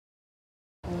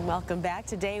Welcome back.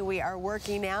 Today we are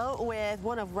working out with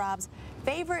one of Rob's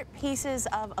favorite pieces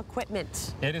of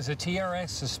equipment. It is a TRX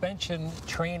suspension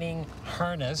training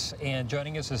harness, and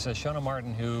joining us is Shana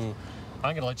Martin, who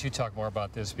I'm going to let you talk more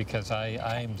about this because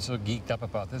I'm so geeked up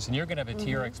about this. And you're going to have a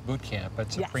TRX boot camp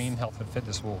at Supreme Health and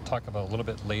Fitness. We'll talk about a little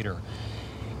bit later.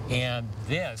 And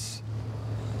this,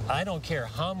 I don't care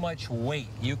how much weight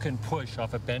you can push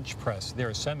off a bench press. There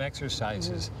are some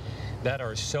exercises that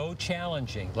are so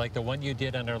challenging, like the one you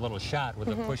did on our little shot with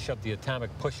the push-up, the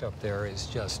atomic push-up there is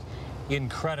just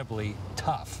incredibly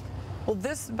tough. Well,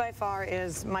 this by far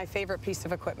is my favorite piece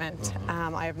of equipment.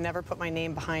 I have never put my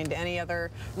name behind any other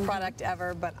product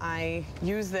ever, but I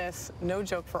use this, no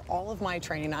joke, for all of my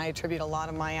training. I attribute a lot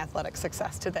of my athletic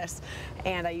success to this,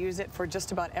 and I use it for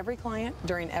just about every client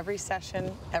during every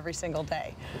session, every single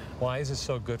day. Why is it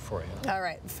so good for you? All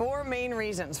right, 4 main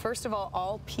reasons. First of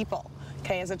all people.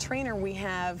 Okay, as a trainer, we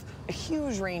have a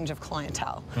huge range of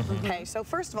clientele. Okay, so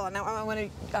first of all, now I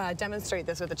want to demonstrate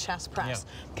this with a chest press.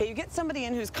 Okay, you get somebody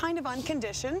in who's kind of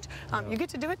unconditioned. You get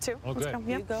to do it too. Oh, good.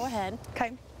 You go ahead.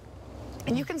 Okay.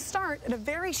 And you can start at a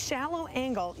very shallow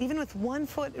angle, even with 1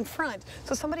 foot in front.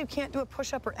 So somebody who can't do a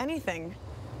push-up or anything.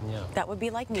 That would be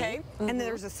like me. Okay, and then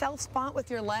there's a self spot with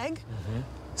your leg.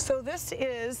 So this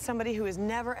is somebody who has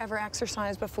never ever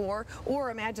exercised before,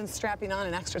 or imagine strapping on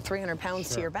an extra 300 pounds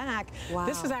to your back.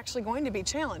 This is actually going to be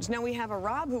challenged. Now we have a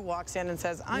Rob who walks in and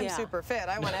says, I'm super fit,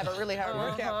 I want to have a really hard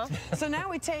workout. So now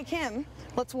we take him,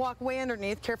 let's walk way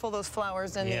underneath, careful of those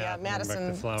flowers in the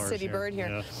Madison City Bird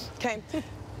here. Okay,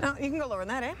 now you can go lower than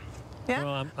that, eh? Yeah?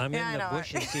 Well, I'm in the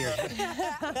bushes here.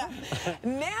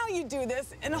 Now you do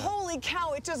this, and holy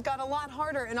cow, it just got a lot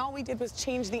harder, and all we did was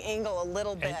change the angle a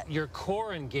little bit. And your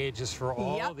core engages for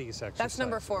all these exercises. That's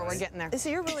number 4, we're getting there. So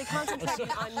you're really concentrating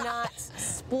on not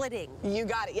splitting. You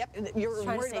got it, yep. You're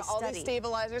worried about all these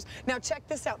stabilizers. Now check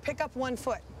this out, pick up 1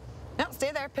 foot. No,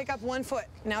 stay there, pick up 1 foot.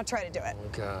 Now try to do it. Oh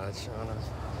God, Shana.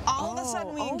 All of a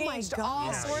sudden we engaged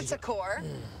all sorts of core.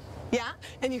 Yeah,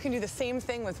 and you can do the same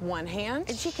thing with 1 hand.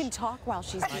 And she can talk while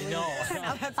she's doing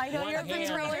it. I know you're the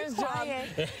trainer's job.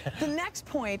 The next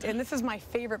point, and this is my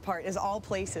favorite part, is all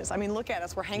places. I mean, look at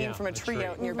us. We're hanging from a tree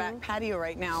out in your back patio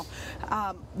right now.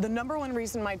 The number 1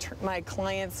 reason my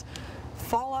clients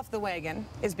fall off the wagon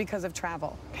is because of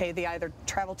travel. Okay, they either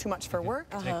travel too much for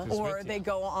work, or they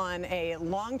go on a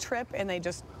long trip and they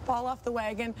just fall off the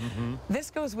wagon.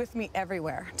 This goes with me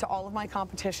everywhere, to all of my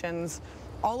competitions,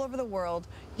 all over the world.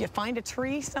 You find a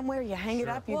tree somewhere, you hang it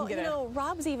up, you can get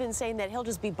Rob's even saying that he'll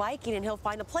just be biking and he'll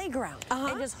find a playground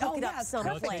and just hook it up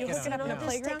someplace. You hook it up in a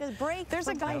playground. Take a break. There's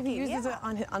a guy who uses it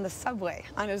on the subway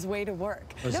on his way to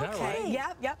work. Is that right?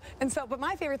 Yep. And so, but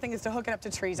my favorite thing is to hook it up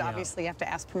to trees. Obviously, you have to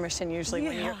ask permission usually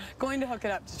when you're going to hook it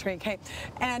up to tree. Okay,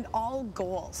 and all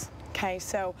goals. Okay,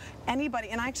 so anybody,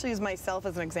 and I actually use myself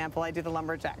as an example. I do the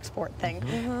lumberjack sport thing,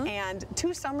 and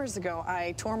 2 summers ago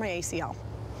I tore my ACL.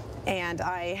 And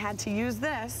I had to use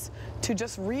this to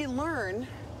just relearn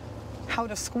how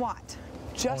to squat,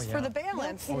 just for the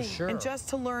balance, and just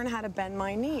to learn how to bend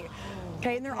my knee.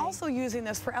 Okay, and they're also using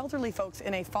this for elderly folks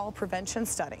in a fall prevention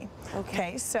study.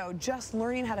 Okay, so just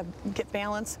learning how to get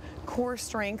balance, core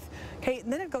strength. Okay,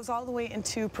 and then it goes all the way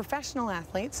into professional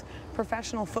athletes,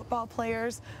 professional football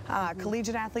players,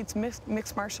 collegiate athletes,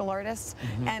 mixed martial artists,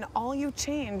 and all you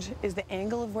change is the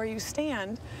angle of where you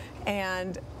stand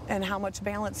and how much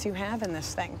balance you have in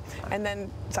this thing. And then,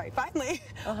 finally,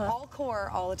 all core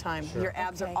all the time. Your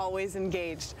abs are always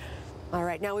engaged. All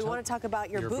right, now we want to talk about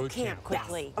your boot camp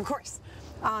quickly. Yes, of course.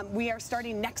 We are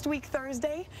starting next week,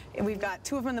 Thursday. And we've got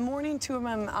 2 of them in the morning, 2 of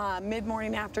them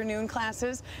mid-morning, afternoon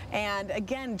classes. And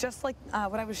again, just like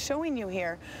what I was showing you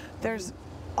here, there's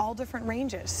all different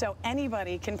ranges, so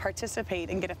anybody can participate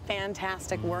and get a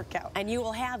fantastic workout. And you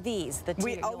will have these.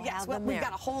 We've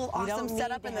got a whole awesome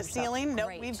setup in the ceiling.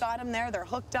 Nope, we've got them there. They're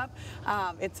hooked up.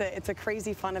 It's a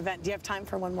crazy fun event. Do you have time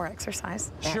for 1 more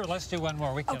exercise? Sure, let's do 1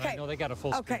 more. We can. I know they got a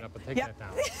full screen up, but take that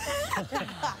down.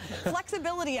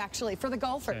 Flexibility, actually, for the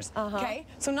golfers. Okay,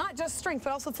 so not just strength,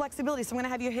 but also flexibility. So I'm going to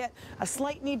have you hit a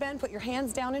slight knee bend. Put your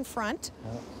hands down in front.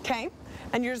 Okay,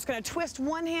 and you're just going to twist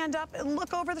 1 hand up and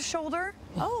look over the shoulder.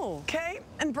 Okay,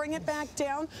 and bring it back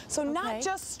down. So not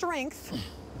just strength,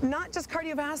 not just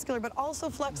cardiovascular, but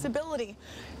also flexibility.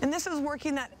 And this is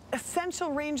working that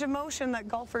essential range of motion that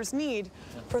golfers need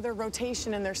for their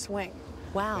rotation and their swing.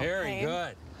 Wow. Very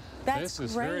good. That's This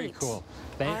is very cool.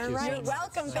 Thank you. You're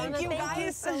welcome. Thank you,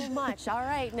 guys. Thank you so much. All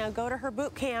right, now go to her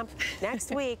boot camp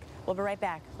next week. We'll be right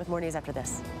back with more news after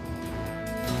this.